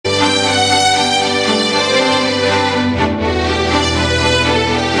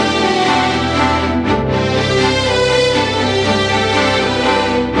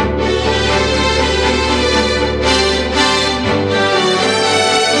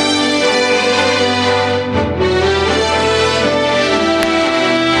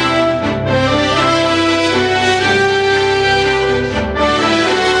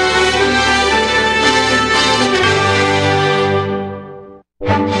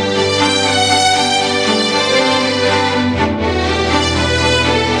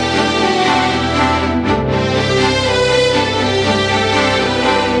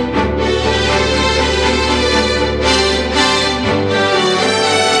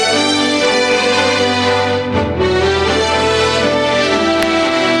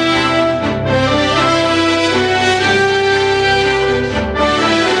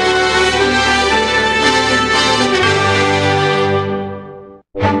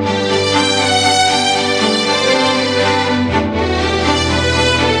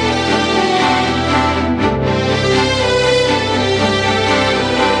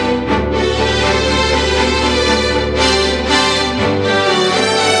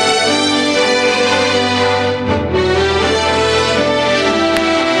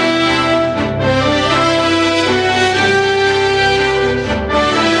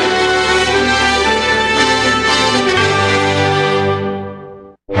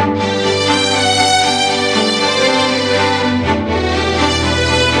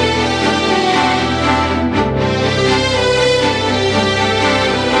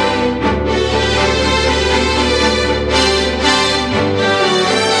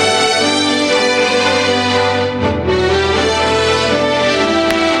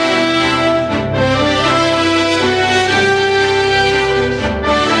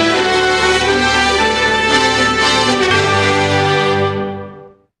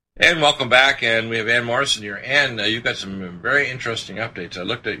And welcome back, and we have Ann Morrison here. Ann, you've got some very interesting updates. I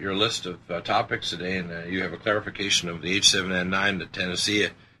looked at your list of topics today, and you have a clarification of the H7N9, the Tennessee.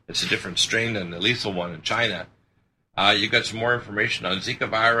 It's a different strain than the lethal one in China. You've got some more information on Zika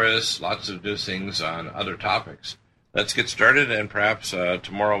virus, lots of new things on other topics. Let's get started, and perhaps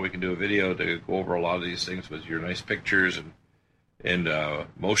tomorrow we can do a video to go over a lot of these things with your nice pictures and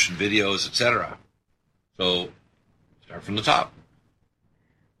motion videos, etc. So start from the top.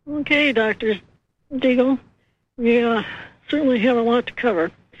 Okay, Dr. Deagle, we certainly have a lot to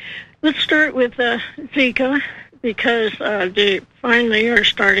cover. Let's start with Zika, because they finally are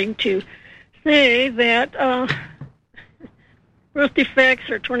starting to say that birth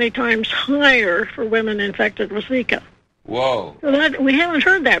defects are 20 times higher for women infected with Zika. Whoa. So we haven't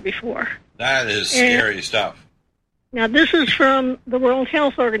heard that before. That is scary stuff. Now, this is from the World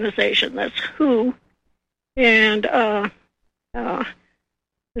Health Organization, that's WHO, and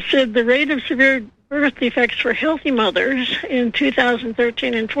it said the rate of severe birth defects for healthy mothers in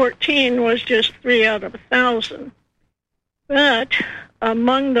 2013 and 14 was just 3 out of 1,000. But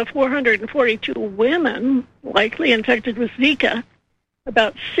among the 442 women likely infected with Zika,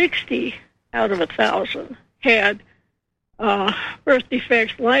 about 60 out of 1,000 had birth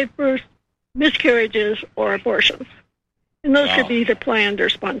defects, live births, miscarriages, or abortions. And those could be either planned or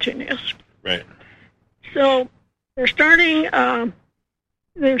spontaneous. Right. So they're starting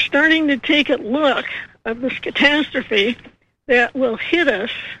to take a look of this catastrophe that will hit us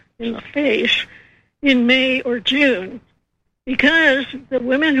in the face in May or June, because the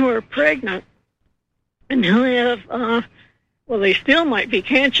women who are pregnant and who have, they still might be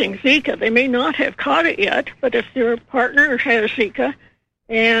catching Zika. They may not have caught it yet, but if their partner has Zika,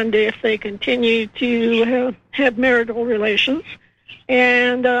 and if they continue to have marital relations,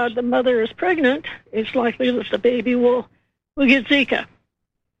 and the mother is pregnant, it's likely that the baby will get Zika.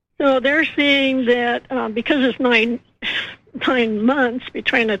 So they're saying that because it's nine months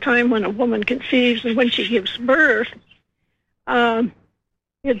between the time when a woman conceives and when she gives birth,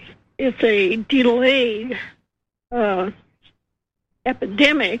 it's a delayed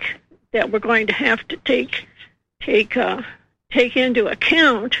epidemic that we're going to have to take into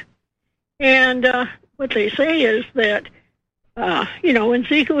account. And what they say is that when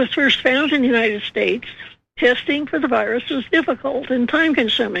Zika was first found in the United States, testing for the virus was difficult and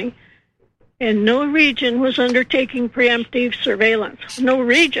time-consuming, and no region was undertaking preemptive surveillance. No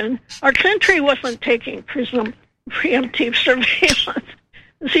region. Our country wasn't taking preemptive surveillance.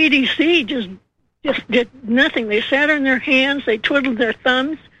 The CDC just did nothing. They sat on their hands, they twiddled their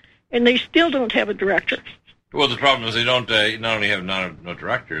thumbs, and they still don't have a director. Well, the problem is they don't not only have no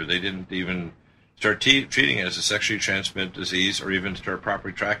director, they didn't even start treating it as a sexually transmitted disease, or even start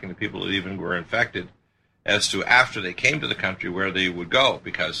properly tracking the people that even were infected as to after they came to the country where they would go.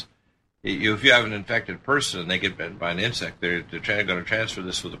 Because if you have an infected person and they get bitten by an insect, they're going to transfer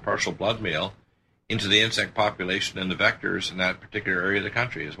this with a partial blood meal into the insect population and the vectors in that particular area of the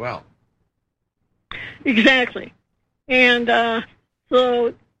country as well. Exactly. And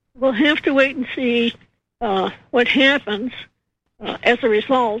so we'll have to wait and see what happens as a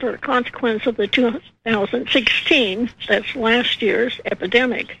result or a consequence of the 2016, that's last year's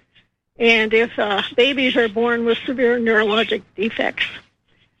epidemic, and if babies are born with severe neurologic defects.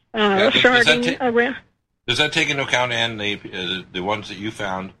 Does that take into account, Ann, the ones that you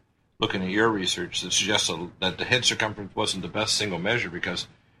found looking at your research that suggests that the head circumference wasn't the best single measure, because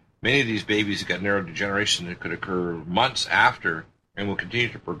many of these babies got neurodegeneration that could occur months after and will continue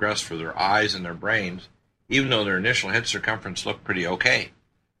to progress for their eyes and their brains, even though their initial head circumference looked pretty okay.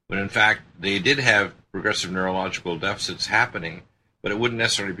 But in fact, they did have progressive neurological deficits happening, but it wouldn't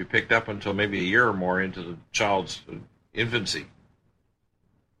necessarily be picked up until maybe a year or more into the child's infancy.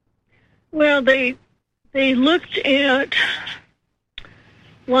 Well, they looked at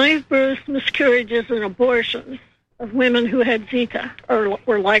live births, miscarriages, and abortions of women who had Zika or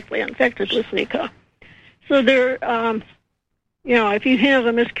were likely infected with Zika. So they're, if you have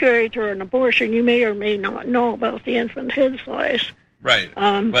a miscarriage or an abortion, you may or may not know about the infant head size. Right.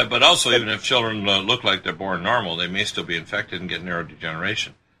 But also, even if children look like they're born normal, they may still be infected and get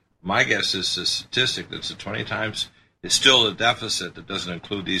neurodegeneration. My guess is the statistic that's at 20 times is still a deficit that doesn't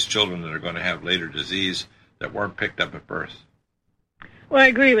include these children that are going to have later disease that weren't picked up at birth. Well, I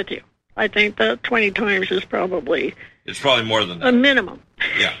agree with you. I think that 20 times is probably... It's probably more than that. A minimum.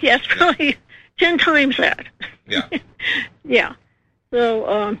 Yeah. Yeah, it's probably 10 times that. Yeah. Yeah.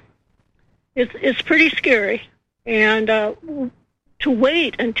 So it's pretty scary. And to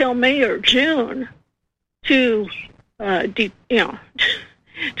wait until May or June to take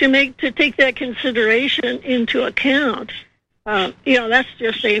that consideration into account that's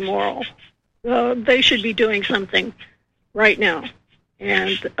just amoral. They should be doing something right now,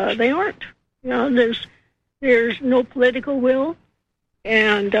 and they aren't. There's no political will,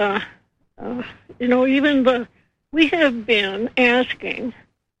 and we have been asking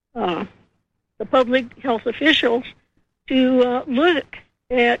the public health officials to look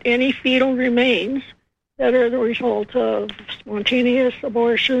at any fetal remains that are the result of spontaneous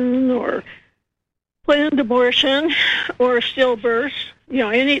abortion or planned abortion or stillbirths.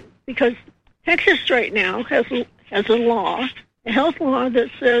 Because Texas right now has a law, a health law that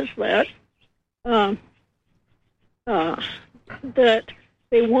says that that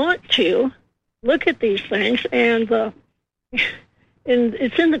they want to look at these things, and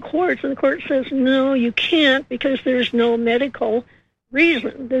it's in the courts, and the court says, no, you can't, because there's no medical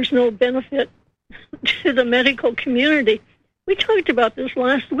reason. There's no benefit to the medical community. We talked about this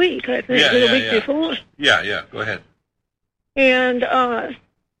last week, I think, or the week before. Yeah, go ahead. And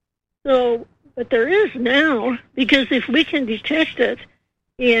but there is now, because if we can detect it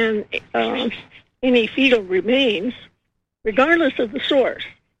in any fetal remains, regardless of the source,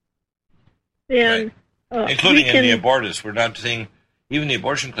 then including in the abortus, we're not saying even the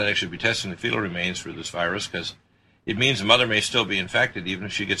abortion clinic should be testing the fetal remains for this virus, because it means the mother may still be infected even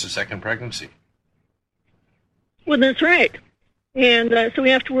if she gets a second pregnancy. Well, that's right. And so we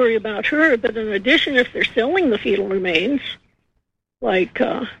have to worry about her. But in addition, if they're selling the fetal remains, like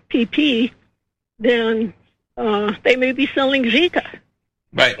PP, then they may be selling Zika.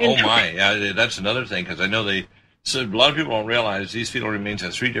 Right. Oh, my. Yeah, that's another thing, because I know so a lot of people don't realize these fetal remains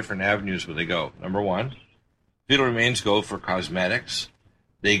have 3 different avenues where they go. Number one, fetal remains go for cosmetics.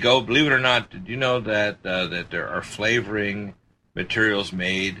 They go, believe it or not, did you know that there are flavoring materials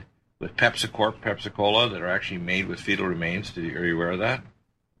made with Pepsi-Cola that are actually made with fetal remains? Are you aware of that?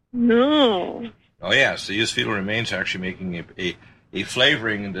 No. Oh, yes. They use fetal remains actually making a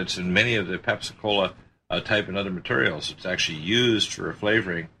flavoring that's in many of the Pepsi-Cola type and other materials. It's actually used for a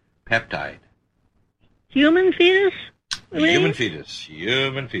flavoring peptide. Human fetus? Human fetus.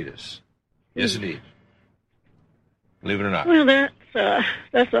 Yes, indeed. Believe it or not. Well,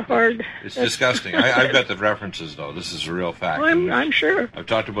 that's a hard... It's disgusting. I've got the references, though. This is a real fact. I'm sure. I've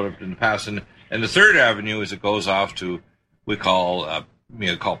talked about it in the past. And the third avenue is it goes off to we call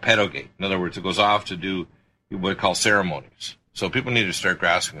pedogate. In other words, it goes off to do what we call ceremonies. So people need to start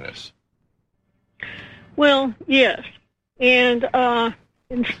grasping this. Well, yes. And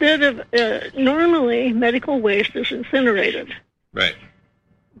instead of... normally, medical waste is incinerated. Right.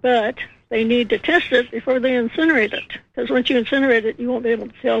 But they need to test it before they incinerate it. Because once you incinerate it, you won't be able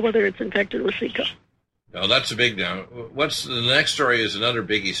to tell whether it's infected with Zika. No, that's a big now. What's the next story is another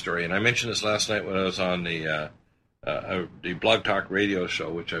biggie story. And I mentioned this last night when I was on the Blog Talk radio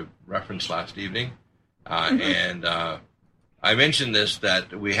show, which I referenced last evening. And I mentioned this,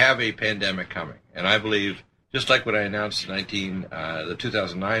 that we have a pandemic coming. And I believe, just like what I announced in the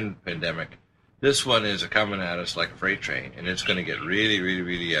 2009 pandemic, this one is coming at us like a freight train, and it's going to get really, really,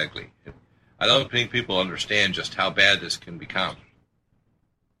 really ugly. I don't think people understand just how bad this can become.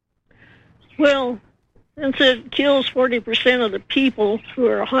 Well, since it kills 40% of the people who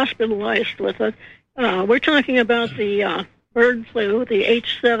are hospitalized with it, we're talking about the bird flu, the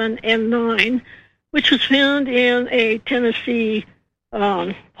H7N9, which was found in a Tennessee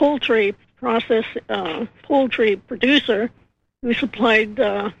poultry producer who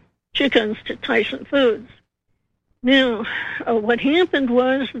supplied chickens to Tyson Foods. Now, what happened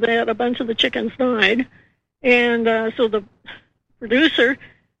was that a bunch of the chickens died, and so the producer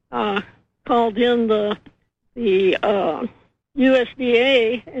called in the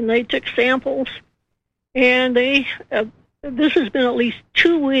USDA, and they took samples, and this has been at least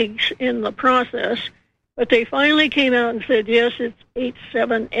 2 weeks in the process, but they finally came out and said, yes, it's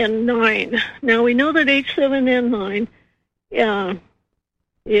H7N9. Now, we know that H7N9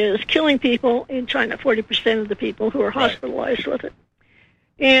 is killing people in China, 40% of the people who are hospitalized with it.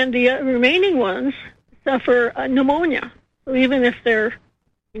 And the remaining ones suffer pneumonia. So even if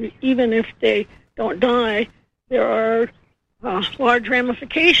they don't die, there are large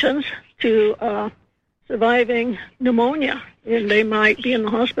ramifications to surviving pneumonia, and they might be in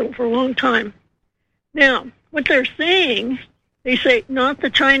the hospital for a long time. Now, what they're saying, they say, not the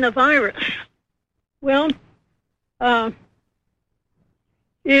China virus. Well,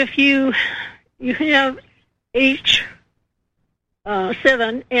 if you have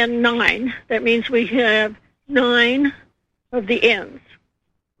H7N9, that means we have 9 of the N's.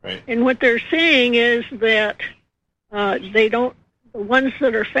 Right. And what they're saying is that they don't. The ones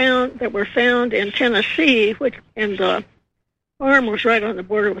that were found in Tennessee, and the farm was right on the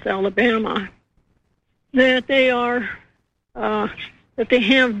border with Alabama, that they are that they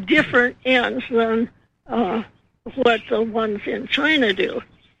have different ends than what the ones in China do.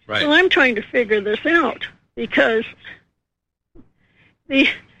 Right. Well, I'm trying to figure this out because the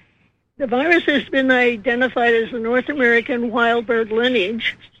virus has been identified as the North American wild bird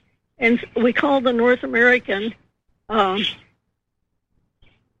lineage, and we call the North American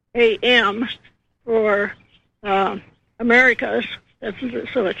AM for Americas.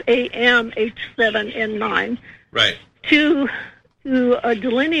 So it's AM H7N9. Right. To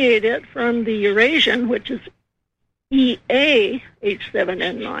delineate it from the Eurasian, which is EA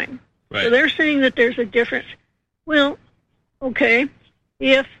H7N9. Right. So they're saying that there's a difference. Well, okay,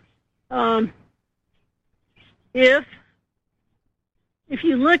 if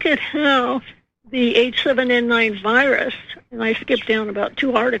you look at how the H7N9 virus, and I skipped down about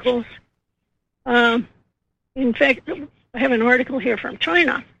 2 articles. In fact, I have an article here from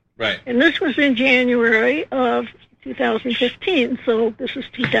China. Right. And this was in January of 2015, so this is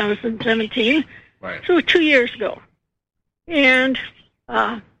 2017. Right. So 2 years ago. And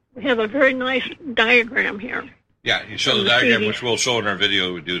we have a very nice diagram here. Yeah, you show the diagram, which we'll show in our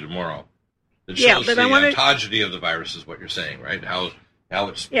video we do tomorrow. It shows yeah, but the ontogeny of the virus is what you're saying, right? How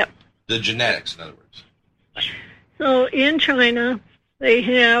it's the genetics, in other words. So in China, they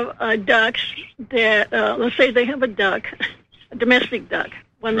have ducks that, let's say they have a duck, a domestic duck,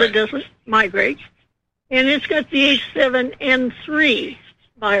 one that doesn't migrate, and it's got the H7N3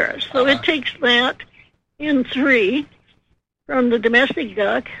 virus. So it takes that N3 from the domestic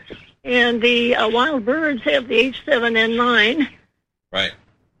duck, and the wild birds have the H7N9. Right.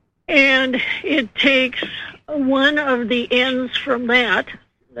 And it takes one of the N's from that.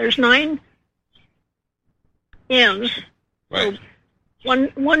 There's 9 N's. Right. So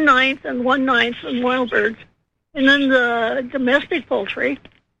 1/9 and 1/9 in wild birds. And then the domestic poultry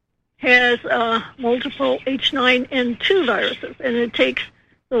has multiple H9N2 viruses. And it takes,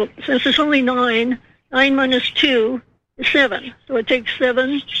 so since it's only 9 minus 2 is 7. So it takes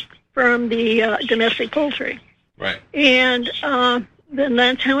 7 from the domestic poultry. Right. And then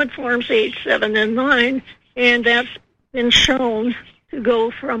that's how it forms H7N9, and that's been shown to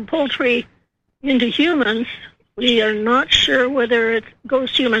go from poultry into humans. We are not sure whether it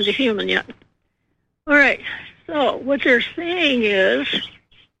goes human to human yet. All right, so what they're saying is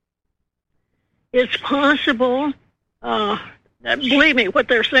it's possible, believe me, what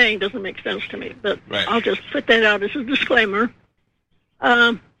they're saying doesn't make sense to me, but I'll just put that out as a disclaimer.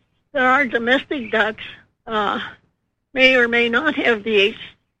 There are domestic ducks may or may not have the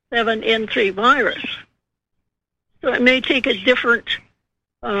H7N3 virus. So it may take a different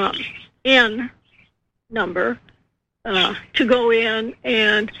N number to go in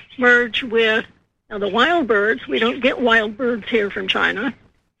and merge with, now the wild birds. We don't get wild birds here from China,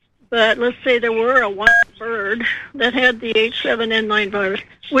 but let's say there were a wild bird that had the H7N9 virus,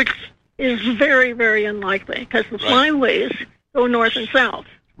 which is very, very unlikely because the flyways go north and south.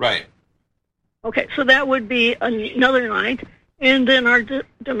 Right. Okay, so that would be another 9. And then our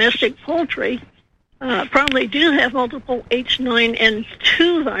domestic poultry probably do have multiple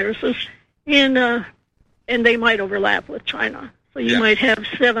H9N2 viruses, and they might overlap with China. So you might have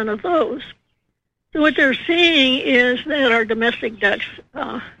 7 of those. So what they're saying is that our domestic ducks,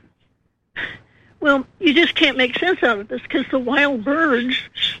 well, you just can't make sense out of this because the wild birds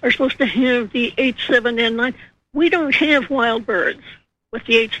are supposed to have the H7N9. We don't have wild birds with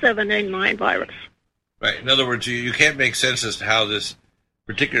the H7N9 virus. Right. In other words, you can't make sense as to how this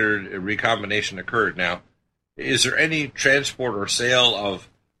particular recombination occurred. Now, is there any transport or sale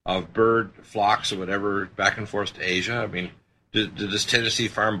of bird flocks or whatever back and forth to Asia? I mean, did this Tennessee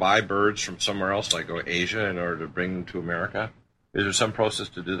farm buy birds from somewhere else, like Asia, in order to bring them to America? Is there some process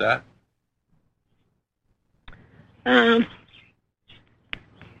to do that?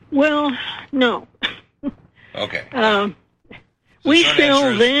 Well, no. Okay. We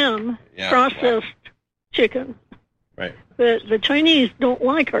sell them processed chicken. Right. But the Chinese don't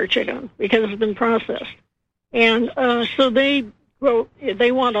like our chicken because it's been processed. And so they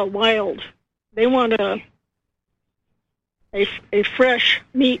want a wild, they want a fresh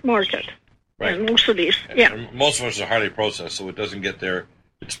meat market. Right. And most of these, And most of us are highly processed, so it doesn't get there.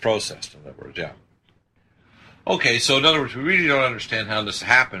 It's processed, in other words, Okay, so in other words, we really don't understand how this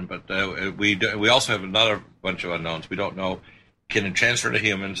happened, but we also have another bunch of unknowns. We don't know, can it transfer to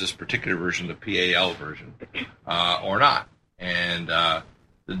humans, this particular version, the PAL version, or not? And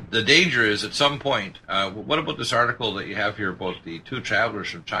the danger is at some point, what about this article that you have here about the 2 travelers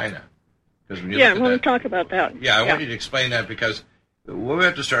from China? Because when you I want to talk about that. Yeah, I want you to explain that, because what we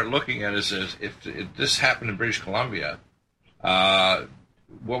have to start looking at is if this happened in British Columbia,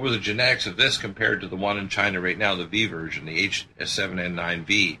 what were the genetics of this compared to the one in China right now, the V version, the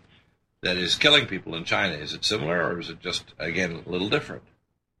H7N9V, that is killing people in China? Is it similar, or is it just, again, a little different?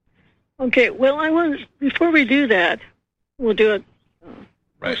 Okay, well, before we do that, we'll do it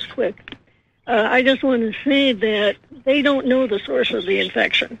just quick. I just want to say that they don't know the source of the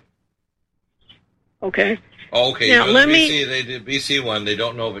infection. Okay? Okay, now, they did BC one, they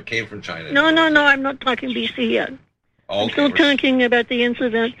don't know if it came from China. No, I'm not talking BC yet. I'm still talking about the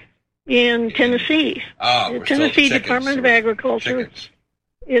incident in Tennessee. The Tennessee Department of Agriculture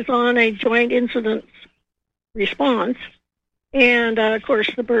is on a joint incident response, and of course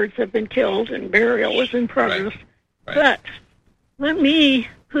the birds have been killed and burial is in progress. Right. But let me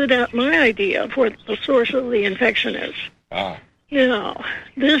put out my idea of what the source of the infection is. Now,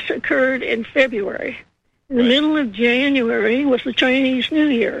 this occurred in February. In the middle of January was the Chinese New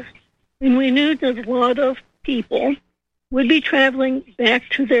Year, and we knew that a lot of people would be traveling back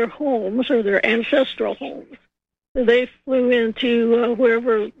to their homes or their ancestral homes. So they flew into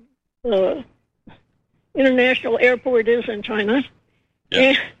wherever the international airport is in China,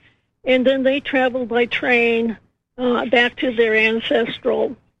 and then they traveled by train back to their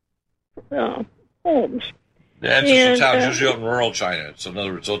ancestral homes. The ancestral towns usually out in rural China, so in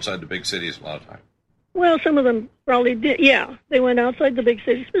other words, outside the big cities a lot of times. Well, some of them probably did, they went outside the big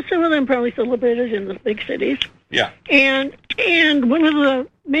cities, but some of them probably celebrated in the big cities. Yeah. And one of the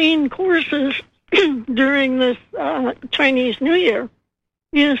main courses during this Chinese New Year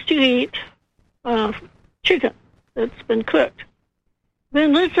is to eat chicken that's been cooked.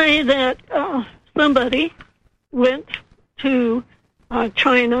 Then let's say that somebody went to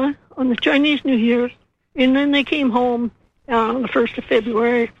China on the Chinese New Year, and then they came home on the 1st of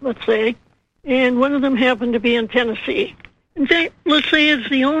February, let's say, and one of them happened to be in Tennessee. In fact, let's say it's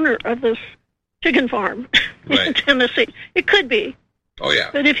the owner of this chicken farm in Tennessee. It could be. Oh,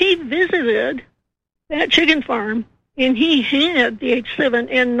 yeah. But if he visited that chicken farm and he had the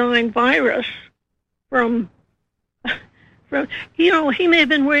H7N9 virus from he may have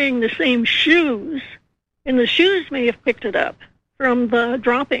been wearing the same shoes, and the shoes may have picked it up from the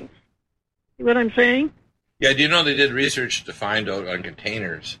droppings. See what I'm saying? Yeah, do you know they did research to find out on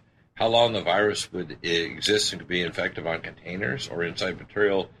containers how long the virus would exist and could be infective on containers or inside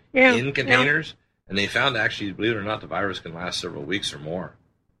material in containers? Yeah. And they found, actually, believe it or not, the virus can last several weeks or more.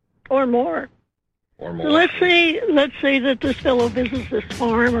 Or more. So let's say that this fellow visits this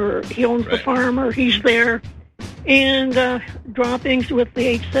farm, or he owns the farm, or he's there, and droppings with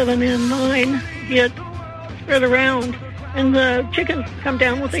the H7N9 get spread around, and the chickens come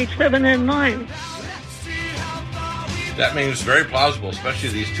down with H7N9. That means very plausible, especially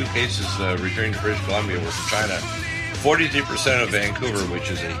these two cases returning to British Columbia were from China. 43% of Vancouver, which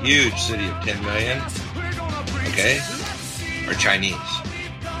is a huge city of 10 million, are Chinese.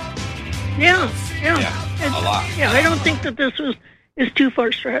 Yeah, a lot. Yeah, I don't think that this is too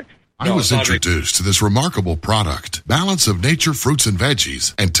far-stretched. I was introduced to this remarkable product, Balance of Nature Fruits and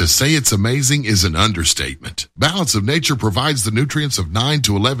Veggies, and to say it's amazing is an understatement. Balance of Nature provides the nutrients of 9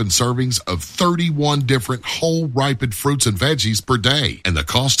 to 11 servings of 31 different whole ripened fruits and veggies per day, and the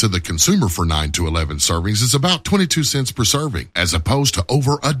cost to the consumer for 9 to 11 servings is about 22 cents per serving, as opposed to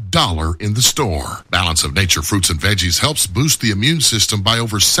over $1 in the store. Balance of Nature Fruits and Veggies helps boost the immune system by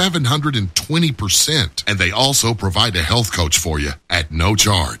over 720%, and they also provide a health coach for you at no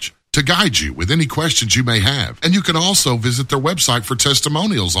charge to guide you with any questions you may have. And you can also visit their website for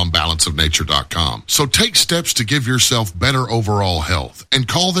testimonials on balanceofnature.com. So take steps to give yourself better overall health and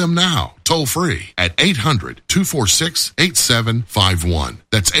call them now, toll free at 800-246-8751.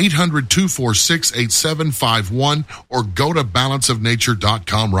 That's 800-246-8751, or go to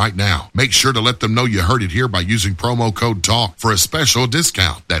balanceofnature.com right now. Make sure to let them know you heard it here by using promo code TALK for a special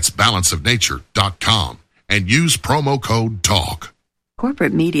discount. That's balanceofnature.com and use promo code TALK.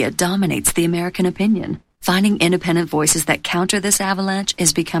 Corporate media dominates the American opinion. Finding independent voices that counter this avalanche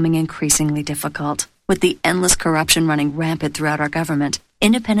is becoming increasingly difficult. With the endless corruption running rampant throughout our government,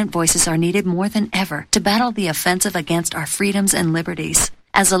 independent voices are needed more than ever to battle the offensive against our freedoms and liberties.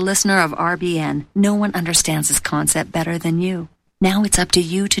 As a listener of RBN, no one understands this concept better than you. Now it's up to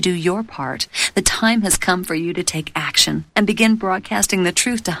you to do your part. The time has come for you to take action and begin broadcasting the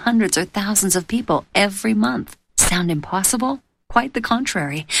truth to hundreds or thousands of people every month. Sound impossible? Quite the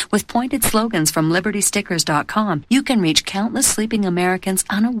contrary. With pointed slogans from LibertyStickers.com, you can reach countless sleeping Americans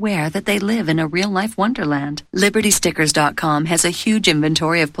unaware that they live in a real-life wonderland. LibertyStickers.com has a huge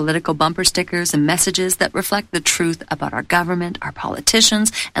inventory of political bumper stickers and messages that reflect the truth about our government, our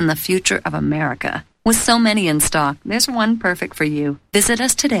politicians, and the future of America. With so many in stock, there's one perfect for you. Visit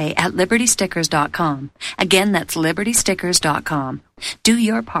us today at libertystickers.com. Again, that's libertystickers.com. Do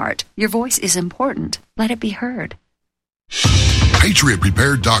your part. Your voice is important. Let it be heard.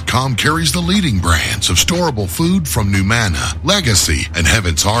 PatriotPrepared.com carries the leading brands of storable food from Numana, Legacy, and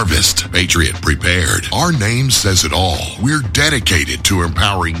Heaven's Harvest. Patriot Prepared. Our name says it all. We're dedicated to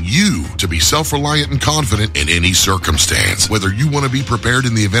empowering you to be self-reliant and confident in any circumstance. Whether you want to be prepared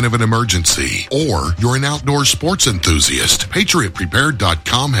in the event of an emergency or you're an outdoor sports enthusiast,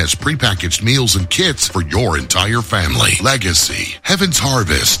 PatriotPrepared.com has prepackaged meals and kits for your entire family. Legacy, Heaven's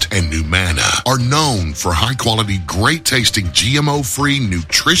Harvest, and Numana are known for high-quality, great-tasting, GMO-free,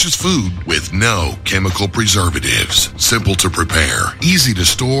 nutritious food with no chemical preservatives. Simple to prepare, easy to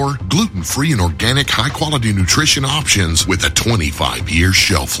store, gluten-free and organic high-quality nutrition options with a 25-year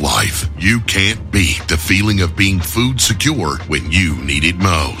shelf life. You can't beat the feeling of being food secure when you need it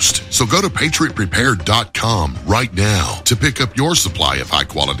most. So go to PatriotPrepared.com right now to pick up your supply of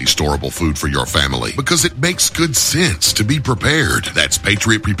high-quality storable food for your family, because it makes good sense to be prepared. That's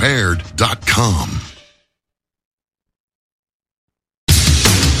PatriotPrepared.com.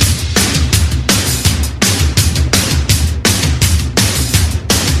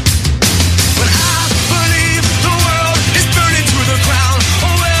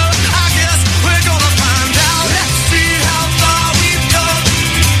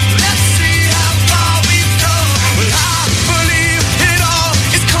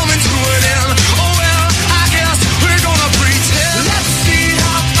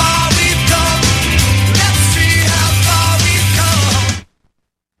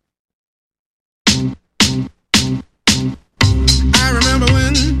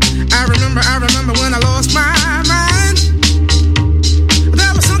 I remember when I lost my mind.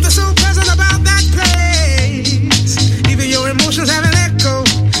 There was something so pleasant about that place. Even your emotions have an echo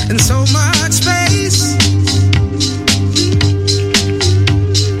in so much space.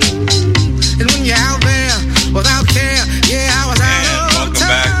 And when you're out there without care, yeah, I was out of welcome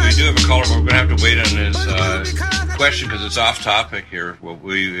time. back. We do have a caller, but we're going to have to wait on his question because it's off topic here.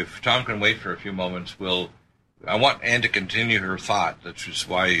 If Tom can wait for a few moments, I want Ann to continue her thought. That's just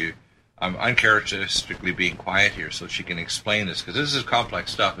why I'm uncharacteristically being quiet here, so she can explain this, because this is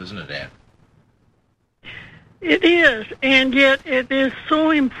complex stuff, isn't it, Ann? It is, and yet it is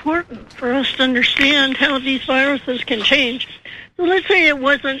so important for us to understand how these viruses can change. So let's say it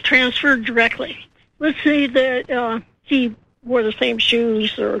wasn't transferred directly. Let's say that he wore the same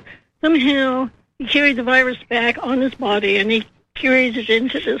shoes, or somehow he carried the virus back on his body, and he carried it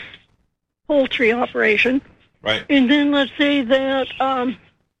into this poultry operation. Right. And then let's say that a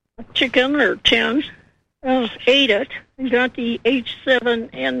chicken or 10 ate it and got the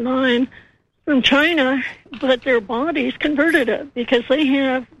H7N9 from China, but their bodies converted it because they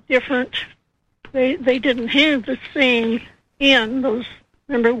have different, they didn't have the same N.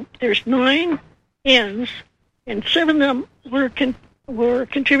 Remember, there's 9 N's, and 7 of them were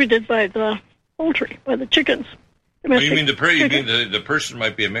contributed by the poultry, by the chickens. Well, you mean the person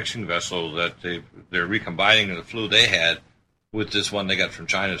might be a mixing vessel that they're recombining the flu they had with this one they got from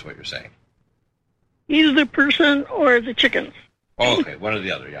China, is what you're saying? Either the person or the chickens. Oh, okay, one or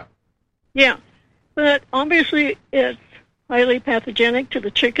the other, yeah. Yeah, but obviously it's highly pathogenic to the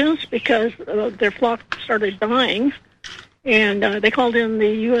chickens because their flock started dying, and they called in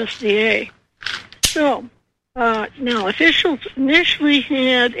the USDA. So now officials initially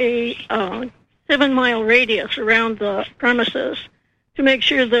had a 7-mile radius around the premises to make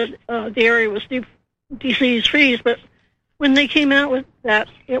sure that the area was disease-free. But when they came out with that,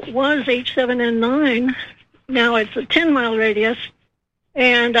 it was H7N9. Now it's a 10-mile radius,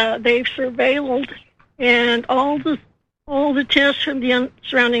 and they've surveilled, and all the tests from the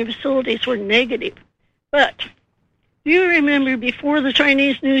surrounding facilities were negative. But do you remember before the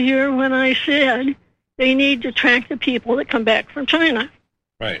Chinese New Year when I said they need to track the people that come back from China?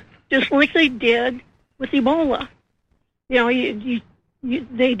 Right. Just like they did with Ebola. You know,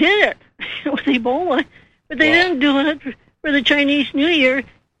 they did it with Ebola, but they didn't do it for the Chinese New Year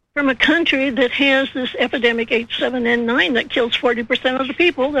from a country that has this epidemic H7N9 that kills 40% of the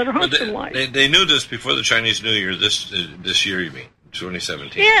people that are hospitalized. They knew this before the Chinese New Year, this year, you mean,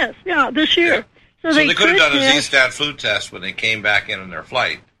 2017? Yes, this year. Yeah. So they could have done a Z-Stat flu test when they came back in on their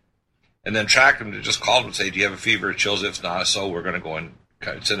flight, and then tracked them to just call them and say, do you have a fever, chills? If not, so we're going to go and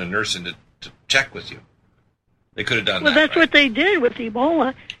send a nurse in to check with you. They could have done that. Well, that's what they did with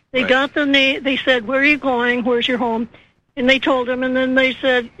Ebola. They got them. They said, "Where are you going? Where's your home?" And they told them. And then they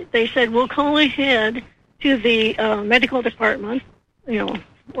said, "We'll call ahead to the medical department,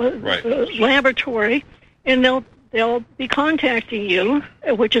 laboratory, and they'll be contacting you,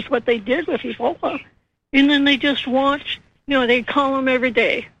 which is what they did with Ebola. And then they just watch, they call them every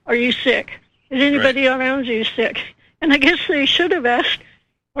day. Are you sick? Is anybody around you sick? And I guess they should have asked,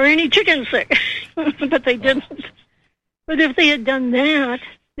 are any chickens sick? But they didn't. But if they had done that,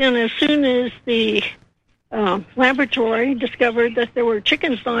 then as soon as the laboratory discovered that there were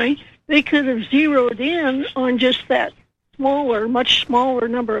chickens dying, they could have zeroed in on just that much smaller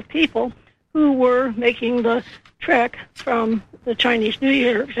number of people who were making the trek from the Chinese New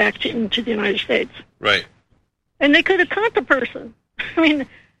Year back into the United States. Right. And they could have caught the person. I mean,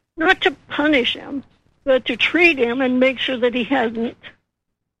 not to punish him, but to treat him and make sure that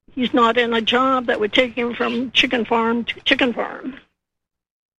he's not in a job that would take him from chicken farm to chicken farm.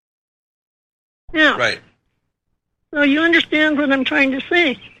 Now, right. So you understand what I'm trying to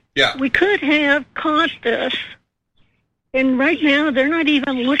say? Yeah. We could have caught this, and right now they're not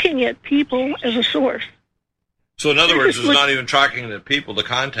even looking at people as a source. So in other words, it's not even tracking the people, the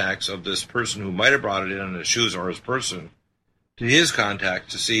contacts of this person who might have brought it in on his shoes or his person, to his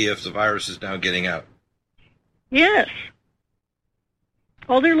contacts to see if the virus is now getting out. Yes.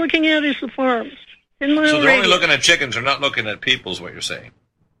 All they're looking at is the farms. So they're only looking at chickens, they're not looking at people, is what you're saying.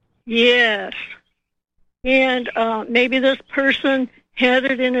 Yes. And maybe this person had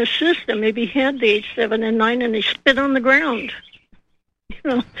it in his system. Maybe he had the H7N9 and he spit on the ground.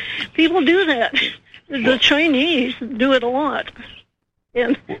 People do that. The Chinese do it a lot.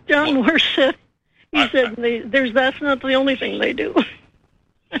 And John Morse said, that's not the only thing they do.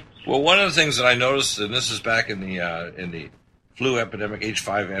 Well, one of the things that I noticed, and this is back in the flu epidemic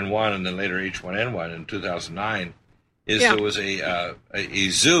H5N1 and then later H1N1 in 2009, is there was a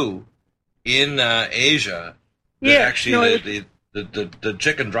zoo in Asia that actually the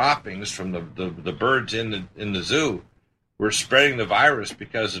chicken droppings from the birds in the zoo were spreading the virus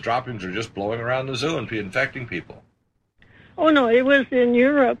because the droppings are just blowing around the zoo and infecting people. Oh, no, it was in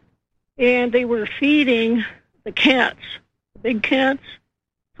Europe, and they were feeding the cats, the big cats,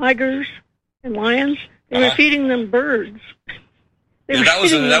 tigers, and lions. They were feeding them birds.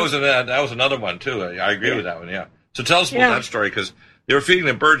 That was another one, too. I agree with that one, yeah. So tell us about that story, because they were feeding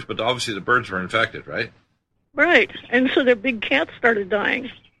them birds, but obviously the birds were infected, right? Right, and so their big cats started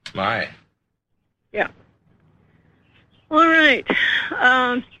dying. My. Yeah. All right.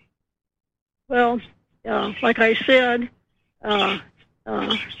 Like I said,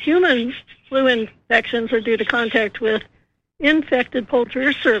 human flu infections are due to contact with infected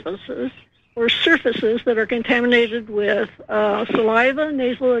poultry or surfaces that are contaminated with saliva,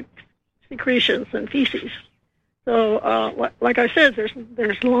 nasal secretions, and feces. So, like I said,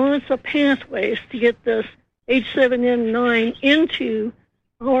 there's lots of pathways to get this H7N9 into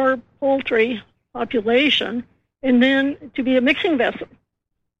our poultry population, and then to be a mixing vessel.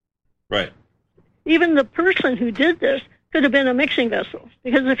 Right. Even the person who did this could have been a mixing vessel,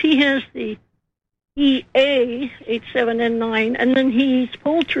 because if he has the EA H7N9 and then he eats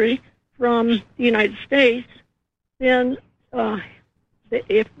poultry from the United States, then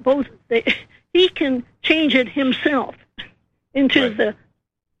he can change it himself into the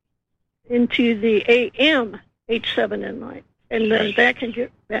AM H7N9, and then that can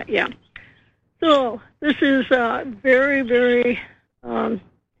get that. Yeah. So this is very, very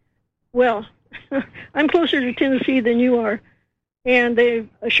well. I'm closer to Tennessee than you are, and they've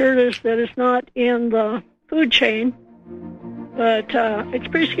assured us that it's not in the food chain, but it's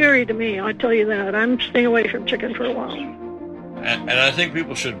pretty scary to me, I'll tell you that. I'm staying away from chicken for a while. And I think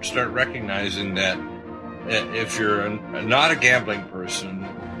people should start recognizing that if you're not a gambling person,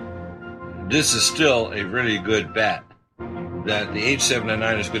 this is still a really good bet that the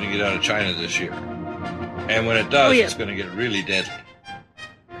H7N9 is going to get out of China this year. And when it does, it's going to get really deadly.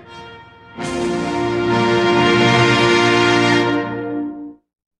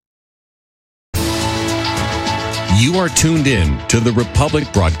 You are tuned in to the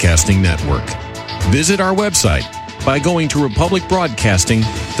Republic Broadcasting Network. Visit our website by going to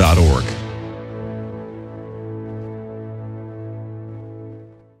republicbroadcasting.org.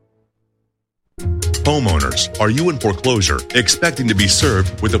 Homeowners, are you in foreclosure, expecting to be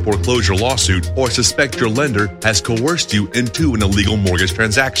served with a foreclosure lawsuit, or suspect your lender has coerced you into an illegal mortgage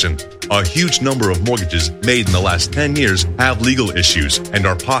transaction? A huge number of mortgages made in the last 10 years have legal issues and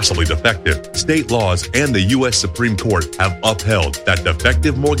are possibly defective. State laws and the U.S. Supreme Court have upheld that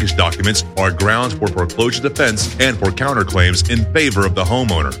defective mortgage documents are grounds for foreclosure defense and for counterclaims in favor of the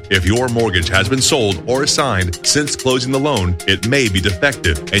homeowner. If your mortgage has been sold or assigned since closing the loan, it may be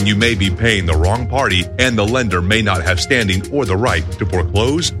defective and you may be paying the wrong party, and the lender may not have standing or the right to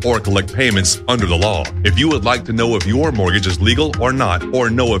foreclose or collect payments under the law. If you would like to know if your mortgage is legal or not, or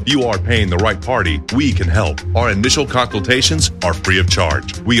know if you are paying the right party, we can help. Our initial consultations are free of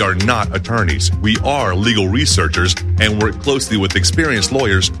charge. We are not attorneys. We are legal researchers and work closely with experienced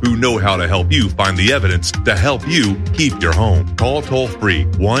lawyers who know how to help you find the evidence to help you keep your home. Call toll-free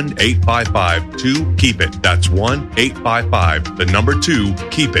 1-855-2-KEEP-IT. That's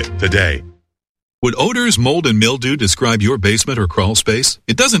 1-855-2-KEEP-IT today. Would odors, mold, and mildew describe your basement or crawl space?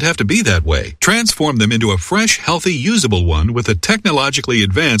 It doesn't have to be that way. Transform them into a fresh, healthy, usable one with the technologically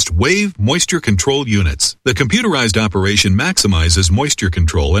advanced Wave Moisture Control Units. The computerized operation maximizes moisture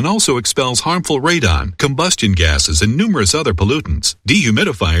control and also expels harmful radon, combustion gases, and numerous other pollutants.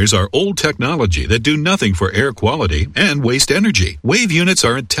 Dehumidifiers are old technology that do nothing for air quality and waste energy. Wave units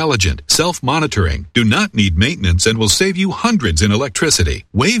are intelligent, self-monitoring, do not need maintenance, and will save you hundreds in electricity.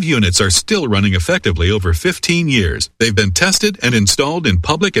 Wave units are still running effectively over 15 years. They've been tested and installed in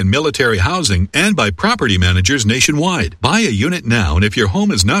public and military housing and by property managers nationwide. Buy a unit now, and if your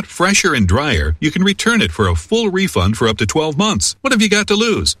home is not fresher and drier, you can return it for a full refund for up to 12 months. What have you got to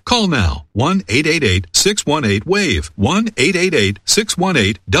lose? Call now. 1-888-618-WAVE.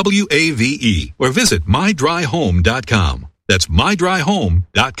 1-888-618-WAVE. Or visit mydryhome.com. That's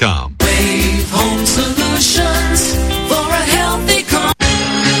mydryhome.com. Wave Home Solutions for a healthy car.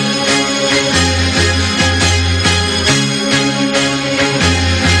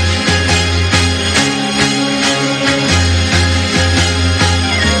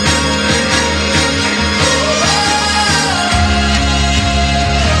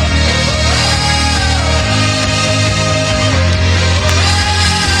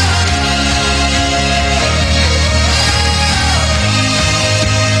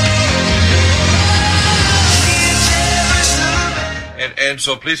 And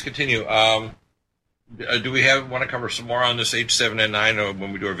so please continue. Do we want to cover some more on this H7N9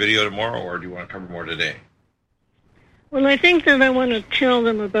 when we do our video tomorrow, or do you want to cover more today? Well, I think that I want to tell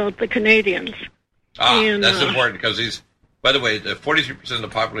them about the Canadians. That's important because by the way, the 43% of the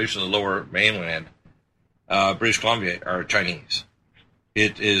population of the lower mainland, British Columbia, are Chinese.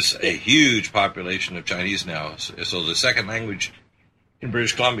 It is a huge population of Chinese now. So the second language in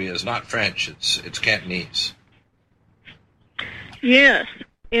British Columbia is not French, it's Cantonese. Yes,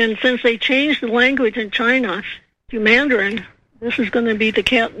 and since they changed the language in China to Mandarin, this is going to be the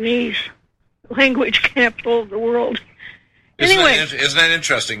Cantonese language capital of the world. Isn't that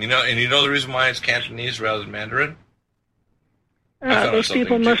interesting? And you know the reason why it's Cantonese rather than Mandarin? Those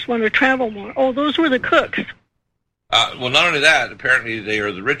people must want to travel more. Oh, those were the cooks. Well, not only that, apparently they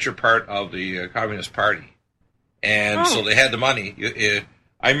are the richer part of the Communist Party. And so they had the money.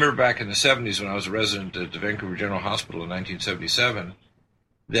 I remember back in the 70s when I was a resident at the Vancouver General Hospital in 1977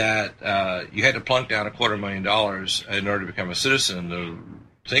 that you had to plunk down $250,000 in order to become a citizen. The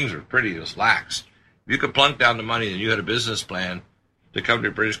things were pretty lax. If you could plunk down the money and you had a business plan to come to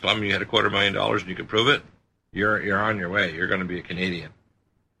British Columbia, you had $250,000 and you could prove it, you're on your way. You're going to be a Canadian.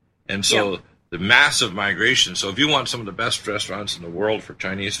 And so the massive migration. So if you want some of the best restaurants in the world for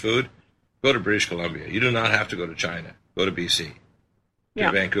Chinese food, go to British Columbia. You do not have to go to China. Go to BC. To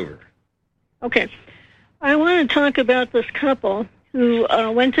Vancouver. Okay. I want to talk about this couple who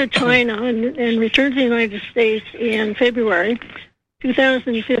went to China and returned to the United States in February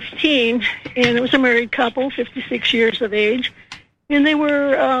 2015, and it was a married couple, 56 years of age, and they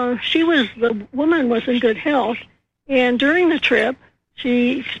were, the woman was in good health, and during the trip,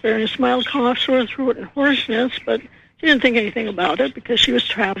 she experienced mild cough, sore throat, and hoarseness, but she didn't think anything about it because she was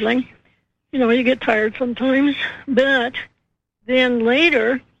traveling. You get tired sometimes, but then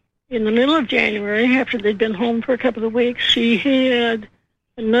later, in the middle of January, after they'd been home for a couple of weeks, she had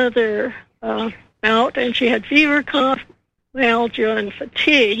another bout, and she had fever, cough, myalgia, and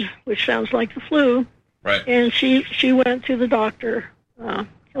fatigue, which sounds like the flu. Right. And she went to the doctor,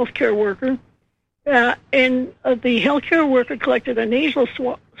 healthcare worker, and the healthcare worker collected a nasal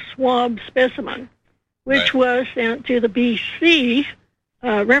swab specimen, which was sent to the BC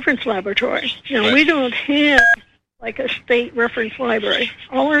reference laboratory. Now, we don't have like a state reference library.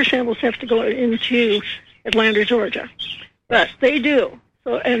 All our samples have to go into Atlanta, Georgia. But they do.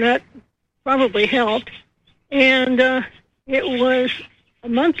 So, and that probably helped. And it was a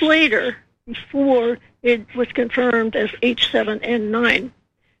month later before it was confirmed as H7N9.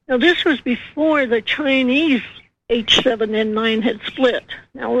 Now, this was before the Chinese H7N9 had split.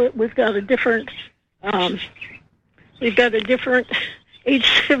 Now, we've got a different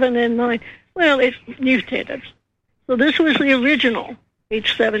H7N9. Well, it mutated. So this was the original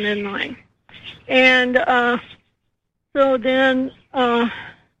H7N9. And so then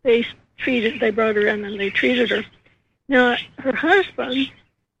they brought her in and they treated her. Now, her husband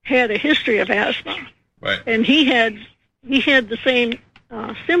had a history of asthma. Right. And he had the same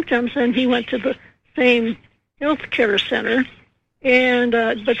symptoms, and he went to the same health care center, and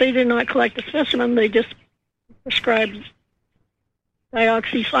but they did not collect the specimen. They just prescribed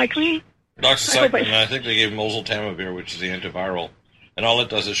doxycycline. Doxycycline, and I think they gave him oseltamivir, which is the antiviral, and all it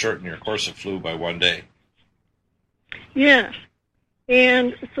does is shorten your course of flu by 1 day. Yes.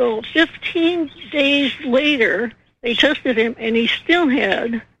 And so 15 days later, they tested him, and he still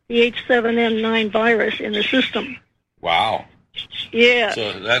had the H7N9 virus in the system. Wow. Yeah.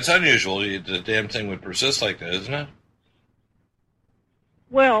 So that's unusual. The damn thing would persist like that, isn't it?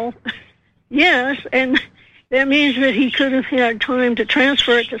 Well, yes, and that means that he could have had time to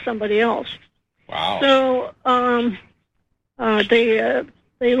transfer it to somebody else. Wow. So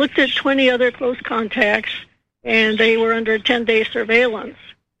they looked at 20 other close contacts, and they were under 10-day surveillance.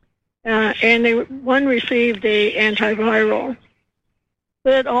 And one received a antiviral.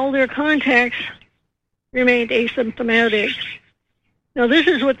 But all their contacts remained asymptomatic. Now, this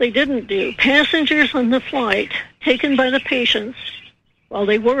is what they didn't do. Passengers on the flight taken by the patients while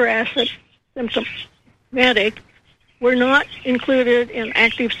they were asymptomatic were not included in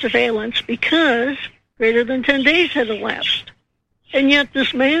active surveillance because greater than 10 days had elapsed. And yet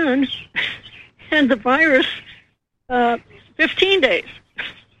this man had the virus 15 days.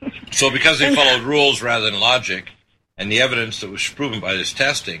 So because they followed rules rather than logic, and the evidence that was proven by this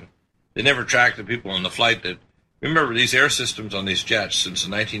testing, they never tracked the people on the flight that... Remember, these air systems on these jets since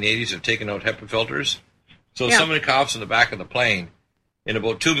the 1980s have taken out HEPA filters. So if somebody coughs in the back of the plane, in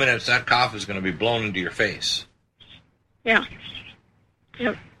about 2 minutes, that cough is going to be blown into your face. Yeah.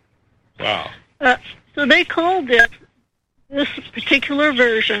 Yep. Wow. So they called this particular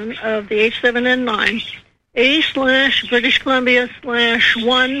version of the H7N9 A/British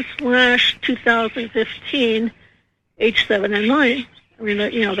Columbia/1/2015 H7N9. I mean,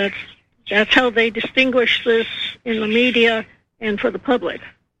 that's how they distinguish this in the media and for the public.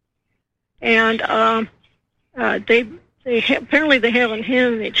 And apparently they haven't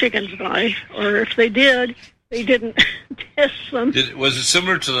had any chickens die, or if they did, they didn't test them. Was it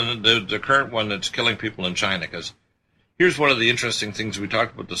similar to the current one that's killing people in China? Because here's one of the interesting things, we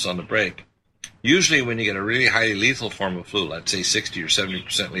talked about this on the break. Usually when you get a really highly lethal form of flu, let's say 60 or 70%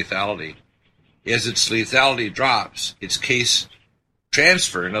 lethality, as its lethality drops, its case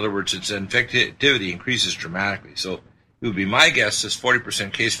transfer, in other words, its infectivity increases dramatically. So it would be my guess this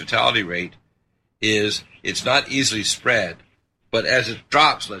 40% case fatality rate is it's not easily spread, but as it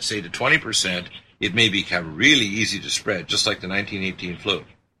drops, let's say to 20%, it may become really easy to spread, just like the 1918 flu.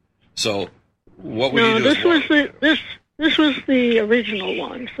 So what would you do? This was the original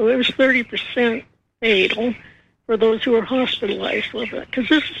one, so it was 30% fatal for those who were hospitalized with it, because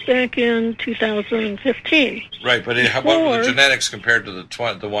this is back in 2015. Right, but how about the genetics compared to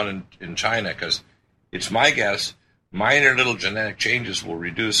the one in China? Because it's my guess, minor little genetic changes will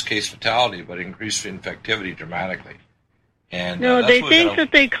reduce case fatality, but increase infectivity dramatically. And no, they think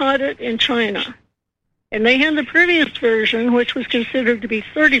that they caught it in China, and they had the previous version, which was considered to be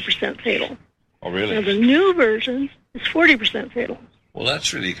 30% fatal. Oh, really? Now the new version is 40% fatal. Well,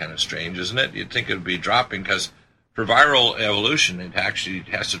 that's really kind of strange, isn't it? You'd think it would be dropping, because for viral evolution, it actually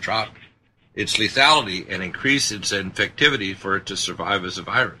has to drop its lethality and increase its infectivity for it to survive as a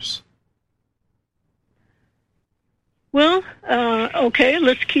virus. Well, okay,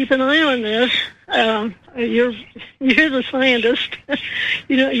 let's keep an eye on this. You're the scientist.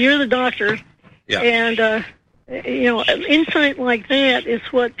 You're the doctor. Yeah. And, insight like that is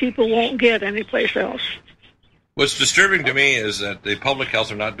what people won't get anyplace else. What's disturbing to me is that the public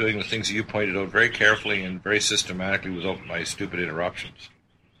health are not doing the things that you pointed out very carefully and very systematically without my stupid interruptions.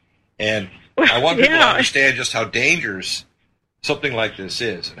 And I want people to understand just how dangerous something like this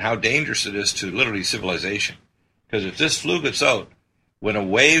is and how dangerous it is to literally civilization. Because if this flu gets out, when a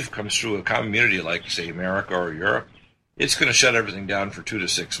wave comes through a community like, say, America or Europe, it's going to shut everything down for 2 to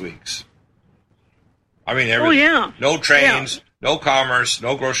 6 weeks. I mean, everything. Oh, yeah. No trains, no commerce,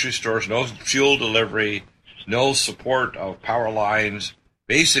 no grocery stores, no fuel delivery, no support of power lines.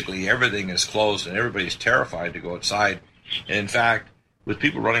 Basically, everything is closed, and everybody's terrified to go outside. And in fact, with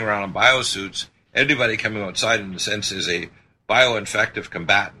people running around in biosuits, everybody coming outside, in a sense, is a bioinfective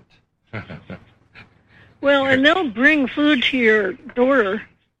combatant. Well, and they'll bring food to your door,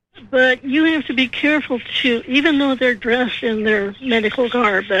 but you have to be careful to, even though they're dressed in their medical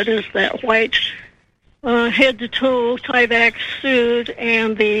garb, that is that white head-to-toe Tyvek suit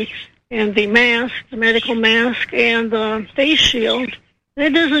and the mask, the medical mask, and the face shield,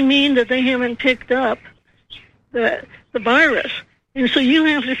 that doesn't mean that they haven't picked up the virus. And so you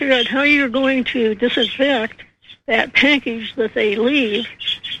have to figure out how you're going to disinfect that package that they leave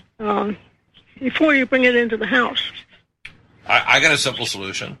before you bring it into the house. I got a simple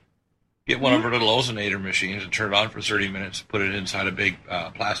solution. Get one of our little ozonator machines and turn it on for 30 minutes, put it inside a big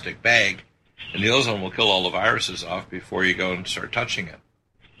plastic bag, and the ozone will kill all the viruses off before you go and start touching it.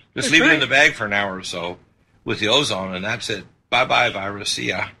 Just leave it in the bag for an hour or so with the ozone, and that's it. Bye-bye, virus. See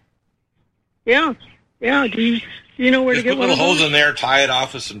ya. Yeah. Yeah. Do you know where to get one? Just put little holes in there, tie it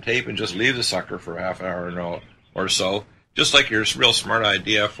off with some tape, and just leave the sucker for a half hour or so. Just like your real smart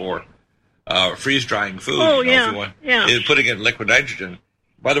idea for freeze-drying food. Oh, you know, putting it in liquid nitrogen.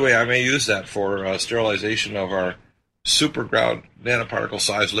 By the way, I may use that for sterilization of our super ground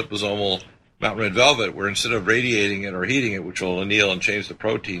nanoparticle-sized liposomal mountain red velvet, where instead of radiating it or heating it, which will anneal and change the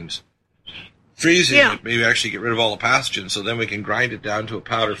proteins, freezing it, maybe actually get rid of all the pathogens, so then we can grind it down to a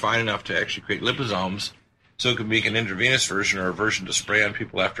powder fine enough to actually create liposomes, so it can make an intravenous version or a version to spray on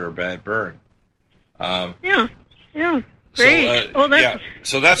people after a bad burn. Great.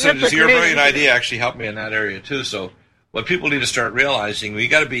 So that's your brilliant idea. Actually helped me in that area too. So what people need to start realizing, we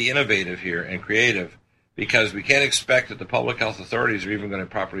got to be innovative here and creative, because we can't expect that the public health authorities are even going to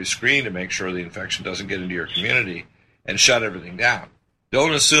properly screen to make sure the infection doesn't get into your community and shut everything down.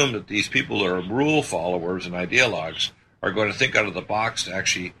 Don't assume that these people who are rule followers and ideologues are going to think out of the box to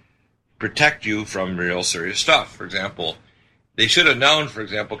actually protect you from real serious stuff. For example, they should have known, for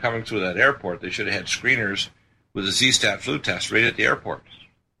example, coming through that airport, they should have had screeners with a Z-Stat flu test right at the airport.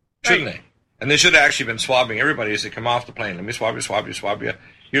 Shouldn't they? And they should have actually been swabbing everybody as they come off the plane. Let me swab you.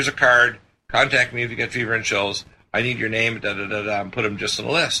 Here's a card. Contact me if you get fever and chills. I need your name, and put them just on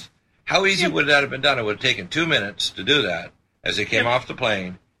the list. How easy would that have been done? It would have taken 2 minutes to do that as they came off the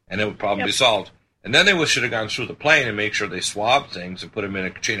plane, and it would probably be solved. And then they should have gone through the plane and make sure they swabbed things and put them in a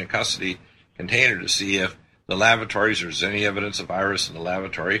chain of custody container to see if the lavatories, there's any evidence of virus in the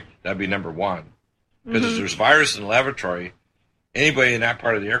lavatory. That'd be number one. Because if there's virus in the lavatory, anybody in that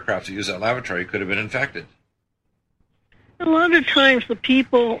part of the aircraft that used that lavatory could have been infected. A lot of times the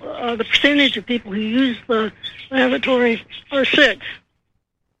the percentage of people who use the lavatory are sick.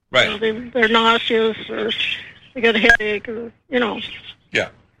 Right. They're nauseous, or they got a headache, or, Yeah.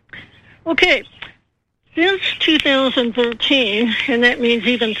 Okay. Since 2013, and that means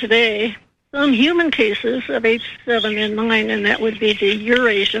even today, some human cases of H7N9, and that would be the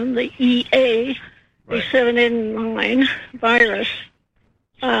Eurasian, the EA, H7N9 virus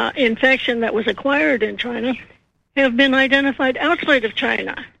infection that was acquired in China, have been identified outside of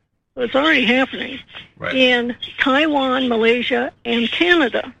China. So it's already happening in Taiwan, Malaysia, and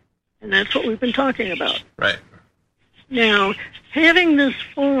Canada. And that's what we've been talking about. Right. Now, having this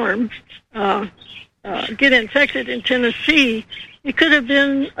form get infected in Tennessee, it could have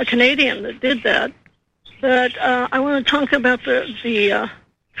been a Canadian that did that. But I want to talk about the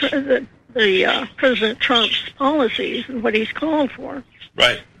President Trump's policies and what he's called for.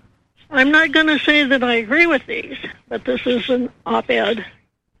 Right. I'm not going to say that I agree with these, but this is an op-ed.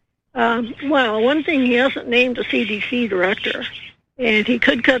 One thing, he hasn't named a CDC director, and he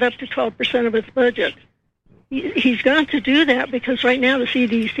could cut up to 12% of its budget. He's got to do that because right now the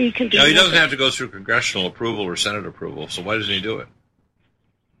CDC can do No, he doesn't nothing. have to go through congressional approval or Senate approval, so why doesn't he do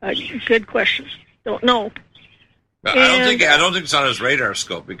it? Good question. Don't know. I don't think it's on his radar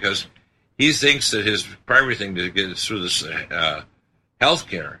scope, because he thinks that his primary thing to get is through this health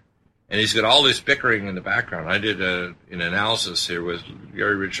care, and he's got all this bickering in the background. I did an analysis here with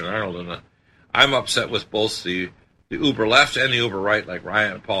Gary, Richard, and Arnold, and I'm upset with both the uber left and the uber right, like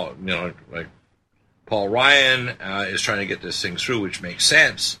Paul Ryan is trying to get this thing through, which makes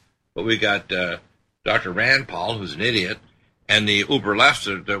sense. But we got Dr. Rand Paul, who's an idiot, and the uber left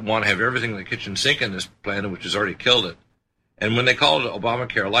that want to have everything in the kitchen sink in this planet, which has already killed it. And when they call it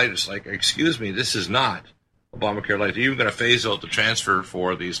Obamacare Light, it's like, excuse me, this is not Obamacare Light. They're even going to phase out the transfer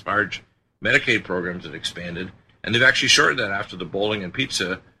for these large Medicaid programs that expanded. And they've actually shortened that after the bowling and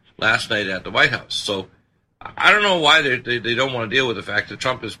pizza last night at the White House. So I don't know why they don't want to deal with the fact that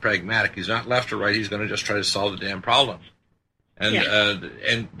Trump is pragmatic. He's not left or right. He's going to just try to solve the damn problem. And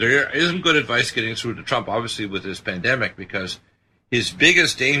and there isn't good advice getting through to Trump, obviously, with this pandemic, because his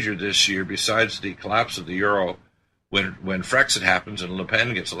biggest danger this year, besides the collapse of the euro, when Frexit happens and Le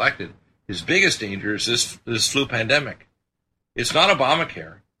Pen gets elected, his biggest danger is this flu pandemic. It's not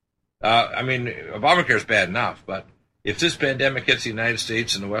Obamacare. Obamacare is bad enough, but if this pandemic hits the United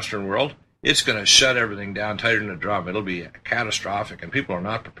States and the Western world, it's going to shut everything down tighter than a drum. It'll be catastrophic, and people are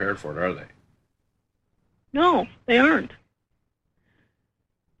not prepared for it, are they? No, they aren't.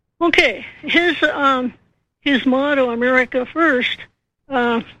 Okay, his motto, America First,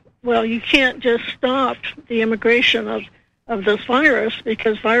 you can't just stop the immigration of this virus,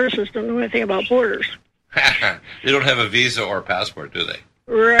 because viruses don't know anything about borders. They don't have a visa or a passport, do they?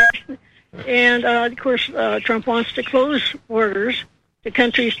 Right. And, of course, Trump wants to close borders to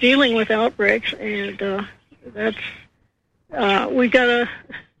countries dealing with outbreaks, and we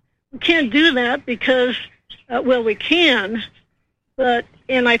can't do that because, we can,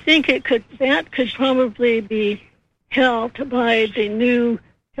 and I think that could probably be helped by the new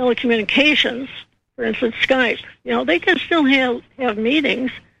telecommunications, for instance, Skype. They can still have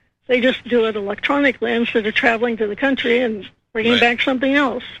meetings. They just do it electronically instead of traveling to the country and bringing back something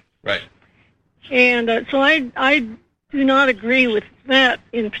else. Right. And so I do not agree with that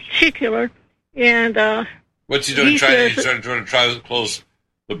in particular. And what's he doing? He's trying to try to close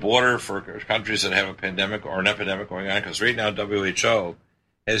the border for countries that have a pandemic or an epidemic going on? Because right now WHO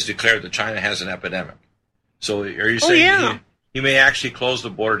has declared that China has an epidemic. So are you saying he may actually close the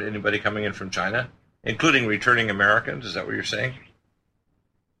border to anybody coming in from China, including returning Americans? Is that what you're saying?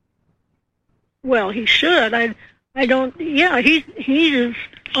 Well, he should. I don't. Yeah, he is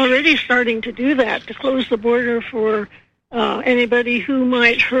already starting to do that, to close the border for anybody who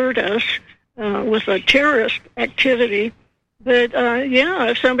might hurt us with a terrorist activity. But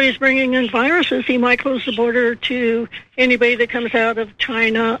if somebody's bringing in viruses, he might close the border to anybody that comes out of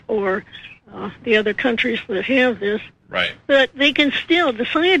China or the other countries that have this. Right. But the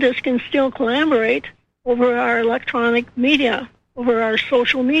scientists can still collaborate over our electronic media, over our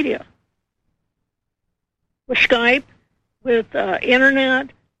social media. With Skype, with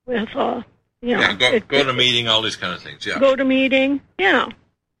internet, with go to meeting, all these kind of things. Yeah, go to meeting. Yeah,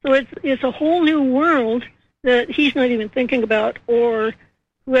 so it's a whole new world that he's not even thinking about, or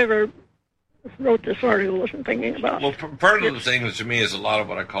whoever wrote this article wasn't thinking about. Well, part of the thing to me is a lot of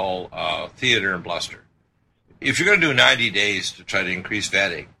what I call theater and bluster. If you're going to do 90 days to try to increase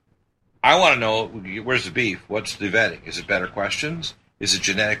vetting, I want to know, where's the beef? What's the vetting? Is it better questions? Is it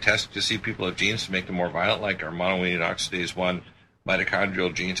genetic testing to see people have genes to make them more violent, like our monoamine oxidase 1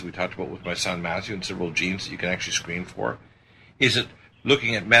 mitochondrial genes that we talked about with my son Matthew, and several genes that you can actually screen for? Is it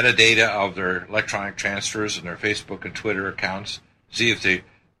looking at metadata of their electronic transfers and their Facebook and Twitter accounts, see if they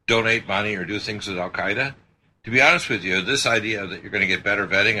donate money or do things with Al-Qaeda? To be honest with you, this idea that you're going to get better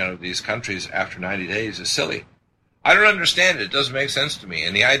vetting out of these countries after 90 days is silly. I don't understand it. It doesn't make sense to me.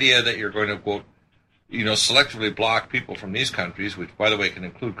 And the idea that you're going to, quote, selectively block people from these countries, which, by the way, can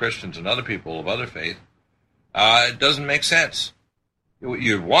include Christians and other people of other faith, it doesn't make sense. What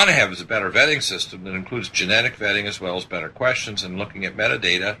you want to have is a better vetting system that includes genetic vetting as well as better questions and looking at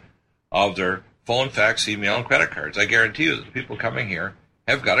metadata of their phone, fax, email, and credit cards. I guarantee you that the people coming here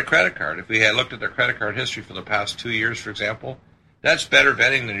have got a credit card. If we had looked at their credit card history for the past 2 years, for example, that's better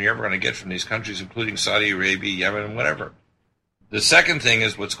vetting than you're ever going to get from these countries, including Saudi Arabia, Yemen, and whatever. The second thing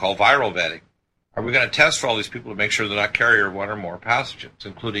is what's called viral vetting. Are we going to test for all these people to make sure they're not carrier of one or more pathogens,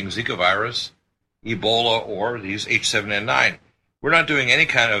 including Zika virus, Ebola, or these H7N9? We're not doing any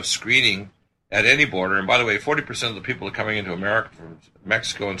kind of screening at any border. And by the way, 40% of the people that are coming into America from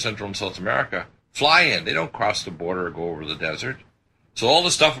Mexico and Central and South America fly in. They don't cross the border or go over the desert. So all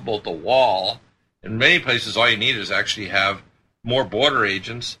the stuff about the wall, in many places all you need is actually have more border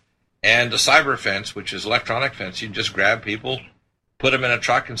agents and a cyber fence, which is electronic fence. You can just grab people, put them in a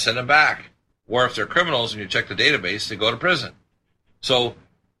truck, and send them back. Or if they're criminals and you check the database, they go to prison. So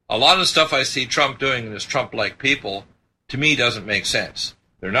a lot of the stuff I see Trump doing and his Trump-like people, to me, doesn't make sense.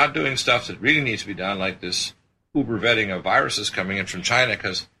 They're not doing stuff that really needs to be done, like this uber vetting of viruses coming in from China,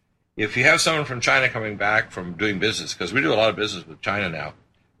 because if you have someone from China coming back from doing business, because we do a lot of business with China now,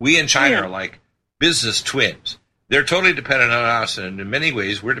 we in China are like business twins. They're totally dependent on us, and in many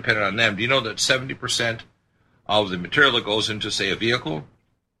ways, we're dependent on them. Do you know that 70% of the material that goes into, say, a vehicle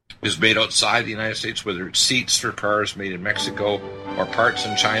is made outside the United States, whether it's seats for cars made in Mexico or parts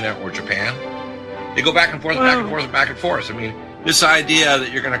in China or Japan? They go back and forth, back and forth, and back and forth. I mean, this idea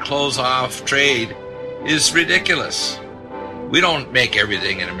that you're going to close off trade is ridiculous. We don't make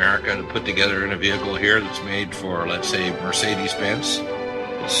everything in America to put together in a vehicle here that's made for, let's say, Mercedes-Benz.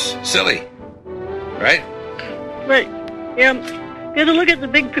 It's silly, right? Right. Yeah. Got to look at the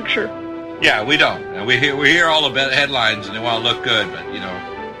big picture. Yeah, we don't. And we hear all the headlines and they want to look good, but,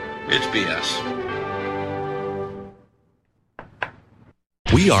 it's BS.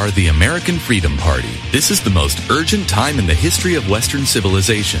 We are the American Freedom Party. This is the most urgent time in the history of Western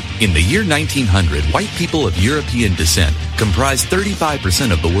civilization. In the year 1900, white people of European descent comprised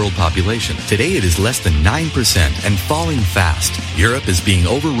 35% of the world population. Today it is less than 9% and falling fast. Europe is being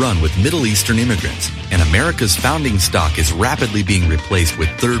overrun with Middle Eastern immigrants, and America's founding stock is rapidly being replaced with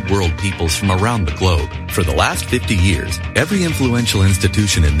third world peoples from around the globe. For the last 50 years, every influential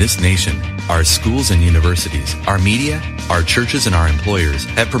institution in this nation, our schools and universities, our media, our churches and our employers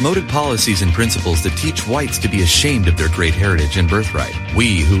have promoted policies and principles that teach whites to be ashamed of their great heritage and birthright.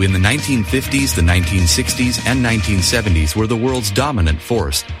 We, who in the 1950s, the 1960s, and 1970s were the world's dominant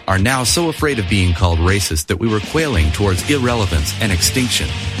force, are now so afraid of being called racist that we were quailing towards irrelevance and extinction.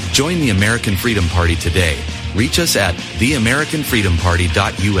 Join the American Freedom Party today. Reach us at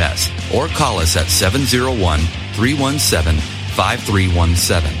theamericanfreedomparty.us or call us at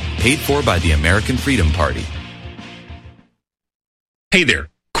 701-317-5317. Paid for by the American Freedom Party. Hey there,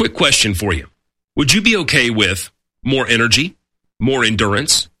 quick question for you. Would you be okay with more energy, more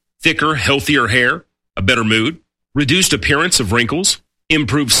endurance, thicker, healthier hair, a better mood, reduced appearance of wrinkles,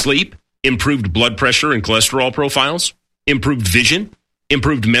 improved sleep, improved blood pressure and cholesterol profiles, improved vision,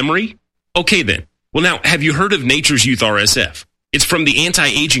 improved memory? Okay then. Well now, have you heard of Nature's Youth RSF? It's from the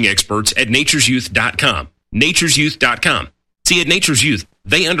anti-aging experts at nature'syouth.com. nature'syouth.com. See, at Nature's Youth,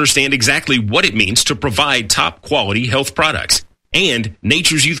 they understand exactly what it means to provide top quality health products. And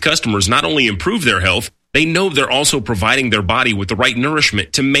Nature's Youth customers not only improve their health, they know they're also providing their body with the right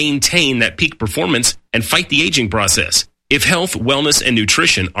nourishment to maintain that peak performance and fight the aging process. If health, wellness, and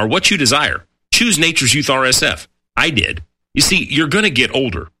nutrition are what you desire, choose Nature's Youth RSF. I did. You see, you're going to get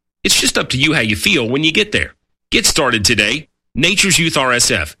older. It's just up to you how you feel when you get there. Get started today. Nature's Youth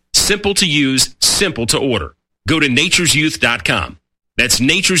RSF. Simple to use, simple to order. Go to nature'syouth.com. That's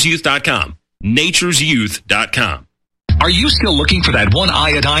nature'syouth.com. nature'syouth.com. Are you still looking for that one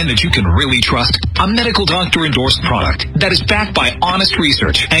iodine that you can really trust? A medical doctor endorsed product that is backed by honest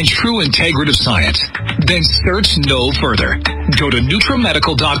research and true integrative science? Then search no further. Go to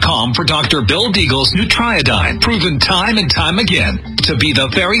Nutrimedical.com for Dr. Bill Deagle's Nutriodine, proven time and time again to be the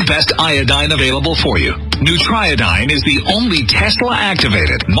very best iodine available for you. Nutriodine is the only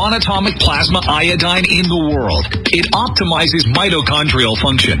Tesla-activated monatomic plasma iodine in the world. It optimizes mitochondrial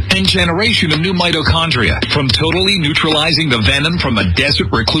function and generation of new mitochondria, from totally neutralizing the venom from a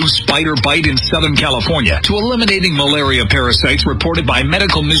desert recluse spider bite in Southern California to eliminating malaria parasites reported by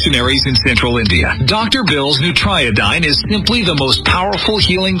medical missionaries in central India. Dr. Bill's Nutriodine is simply the most powerful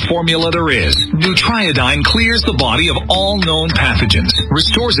healing formula there is. Nutriodine clears the body of all known pathogens,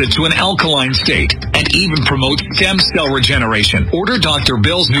 restores it to an alkaline state, and even promotes stem cell regeneration. Order Dr.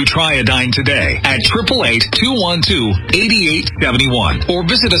 Bill's Nutriodine today at 888-212-8871 or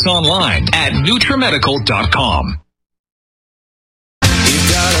visit us online at Nutrimedical.com. You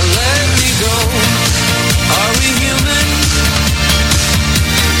gotta let me go. Are we human?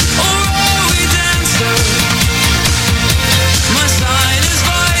 Or are we dancer? My sign is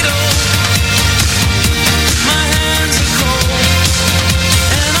vital. My hands are cold.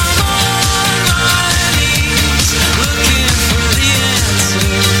 And I'm on my knees looking for the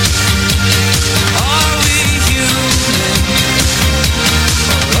answer. Are we human?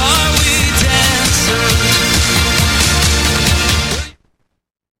 Or are we dancer?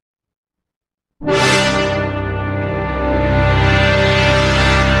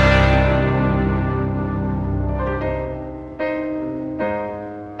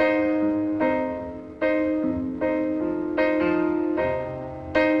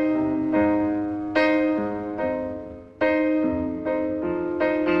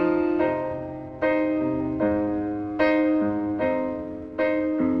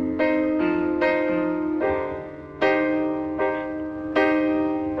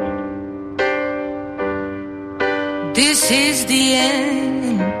 This is the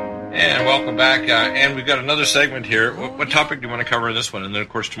end. And welcome back. And we've got another segment here. What topic do you want to cover in this one? And then, of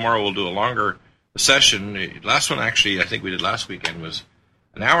course, tomorrow we'll do a longer session. The last one, actually, I think we did last weekend, was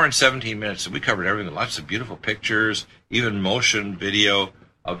an hour and 17 minutes. And we covered everything. Lots of beautiful pictures, even motion video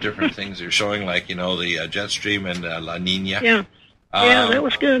of different things they're showing, like, you know, the jet stream and La Nina. Yeah. Yeah, that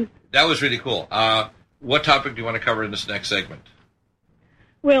was good. That was really cool. What topic do you want to cover in this next segment?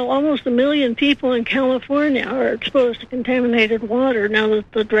 Well, almost 1 million people in California are exposed to contaminated water now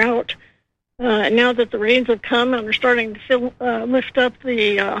that the drought, now that the rains have come and are starting to lift up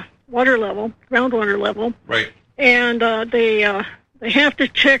the water level, groundwater level. Right. And they have to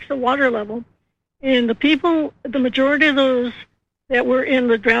check the water level. And the people, the majority of those that were in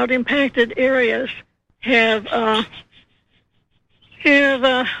the drought-impacted areas have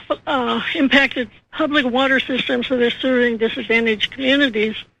impacted public water systems that are serving disadvantaged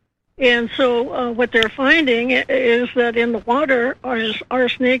communities. And so what they're finding is that in the water is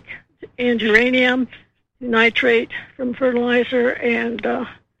arsenic and uranium, nitrate from fertilizer, and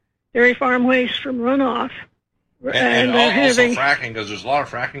dairy farm waste from runoff. And also fracking, because there's a lot of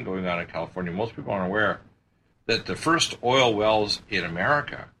fracking going on in California. Most people aren't aware that the first oil wells in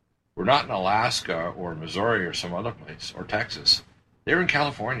America were not in Alaska or Missouri or some other place, or Texas. They're in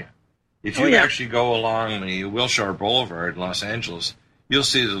California. If you actually go along the Wilshire Boulevard in Los Angeles, you'll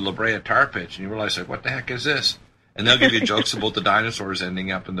see the La Brea tar pits, and you realize, like, what the heck is this? And they'll give you jokes about the dinosaurs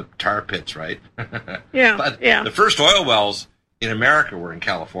ending up in the tar pits, right? But the first oil wells in America were in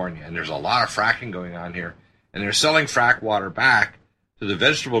California, and there's a lot of fracking going on here. And they're selling frack water back to the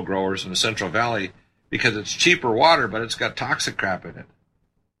vegetable growers in the Central Valley because it's cheaper water, but it's got toxic crap in it.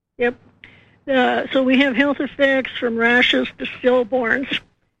 Yep. So we have health effects from rashes to stillborn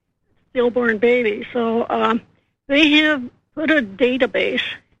babies. So they have put a database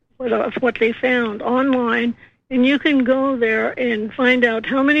of what they found online, and you can go there and find out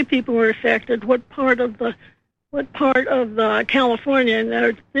how many people were affected, what part of California,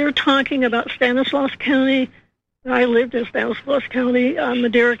 and they're talking about Stanislaus County. I lived in Stanislaus County,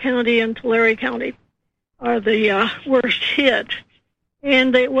 Madera County, and Tulare County are the worst hit.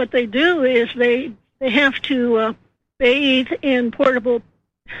 And what they do is they have to bathe in portable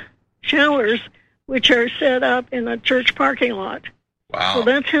showers, which are set up in a church parking lot. Wow. So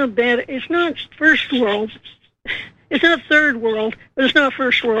that's how bad it's not first world. It's not third world, but it's not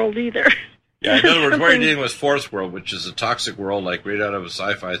first world either. Yeah, in other words, what you're dealing with fourth world, which is a toxic world like right out of a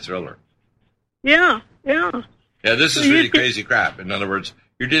sci-fi thriller. Yeah. Yeah, this is really crazy crap. In other words,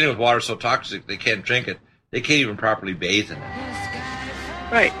 you're dealing with water so toxic they can't drink it. They can't even properly bathe in it.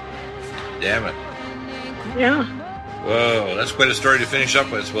 Right. Damn it. Yeah. Whoa, that's quite a story to finish up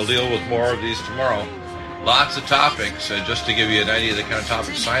with. We'll deal with more of these tomorrow. Lots of topics. Just to give you an idea of the kind of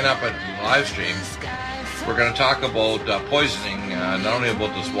topics, sign up at the live stream. We're going to talk about poisoning, not only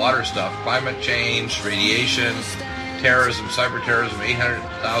about this water stuff, climate change, radiation, terrorism, cyber terrorism,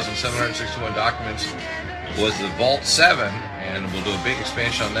 800,761 documents was the Vault 7, and we'll do a big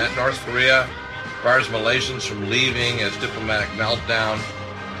expansion on that. North Korea bars Malaysians from leaving as diplomatic meltdown,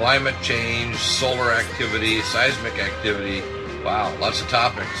 climate change, solar activity, seismic activity. Wow, lots of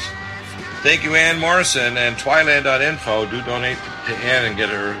topics. Thank you, Ann Morrison, and Twyland.info. Do donate to Ann and get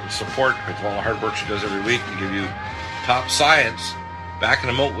her support with all the hard work she does every week to give you top science. Back in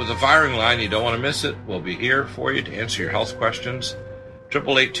a moment with the firing line. You don't want to miss it. We'll be here for you to answer your health questions.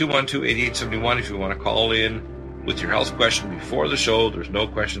 888-212-8871 if you want to call in with your health question before the show. There's no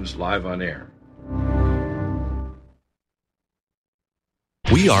questions live on air.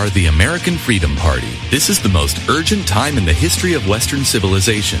 We are the American Freedom Party. This is the most urgent time in the history of Western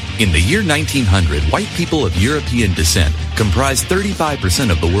civilization. In the year 1900, white people of European descent comprised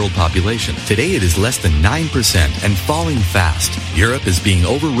 35% of the world population. Today it is less than 9% and falling fast. Europe is being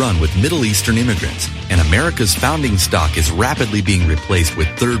overrun with Middle Eastern immigrants, and America's founding stock is rapidly being replaced with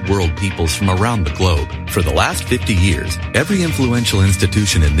third world peoples from around the globe. For the last 50 years, every influential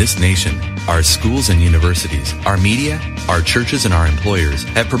institution in this nation, our schools and universities, our media, our churches, and our employers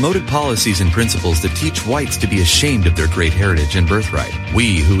have promoted policies and principles that teach whites to be ashamed of their great heritage and birthright.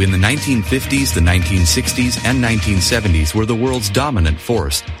 We, who in the 1950s, the 1960s, and 1970s were the world's dominant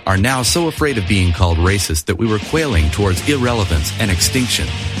force, are now so afraid of being called racist that we were quailing towards irrelevance and extinction.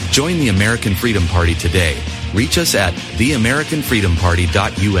 Join the American Freedom Party today. Reach us at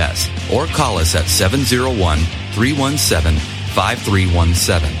theamericanfreedomparty.us or call us at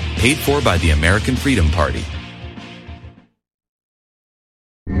 701-317-5317. Paid for by the American Freedom Party.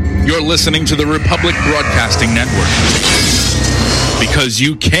 You're listening to the Republic Broadcasting Network. Because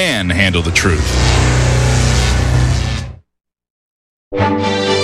you can handle the truth.